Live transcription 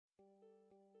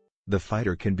The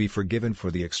fighter can be forgiven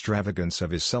for the extravagance of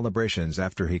his celebrations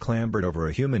after he clambered over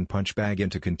a human punch bag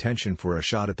into contention for a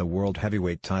shot at the world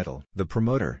heavyweight title. The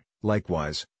promoter,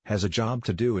 likewise, has a job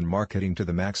to do in marketing to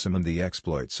the maximum the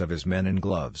exploits of his men in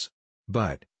gloves.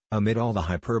 But, amid all the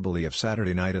hyperbole of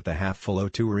Saturday night at the half-full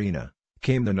O2 Arena,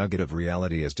 came the nugget of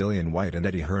reality as Dillian Whyte and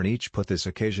Eddie Hearn each put this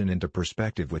occasion into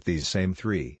perspective with these same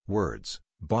 3 words: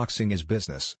 boxing is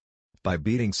business. By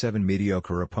beating 7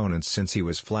 mediocre opponents since he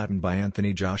was flattened by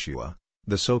Anthony Joshua,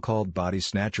 the so-called body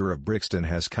snatcher of Brixton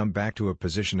has come back to a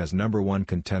position as #1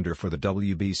 contender for the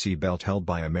WBC belt held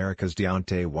by America's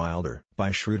Deontay Wilder.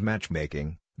 By shrewd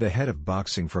matchmaking, the head of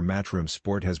boxing for Matchroom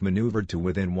Sport has maneuvered to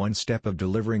within one step of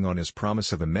delivering on his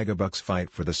promise of a megabucks fight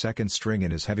for the second string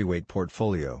in his heavyweight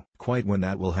portfolio. Quite when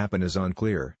that will happen is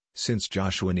unclear, since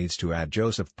Joshua needs to add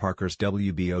Joseph Parker's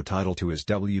WBO title to his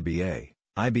WBA,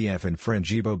 IBF and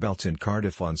Frenchibo belts in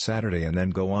Cardiff on Saturday and then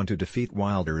go on to defeat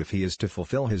Wilder if he is to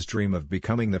fulfill his dream of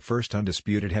becoming the first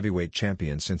undisputed heavyweight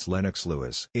champion since Lennox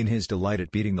Lewis. In his delight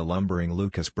at beating the lumbering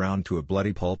Lucas Brown to a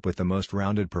bloody pulp with the most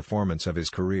rounded performance of his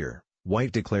career,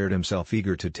 Whyte declared himself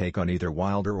eager to take on either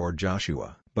Wilder or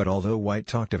Joshua. But although Whyte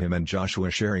talked of him and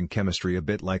Joshua sharing chemistry a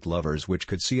bit like lovers which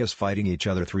could see us fighting each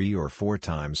other 3 or 4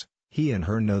 times, he and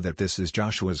Hearn know that this is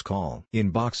Joshua's call.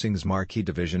 In boxing's marquee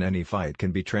division, any fight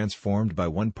can be transformed by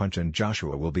one punch, and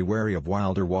Joshua will be wary of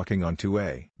Wilder walking onto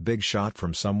a big shot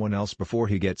from someone else before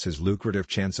he gets his lucrative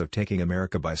chance of taking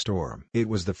America by storm. It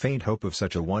was the faint hope of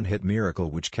such a one-hit miracle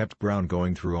which kept Brown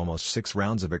going through almost 6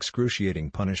 rounds of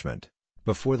excruciating punishment,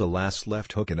 before the last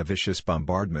left hook in a vicious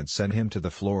bombardment sent him to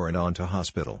the floor and on to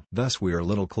hospital. Thus we are a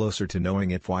little closer to knowing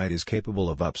if Whyte is capable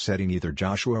of upsetting either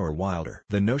Joshua or Wilder.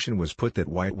 The notion was put that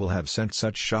Whyte will have sent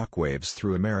such shockwaves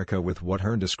through America with what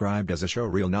Hearn described as a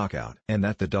showreel knockout, and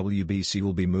that the WBC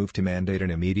will be moved to mandate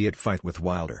an immediate fight with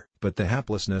Wilder. But the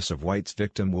haplessness of Whyte's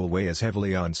victim will weigh as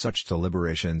heavily on such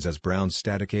deliberations as Brown's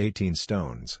static 18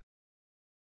 stones.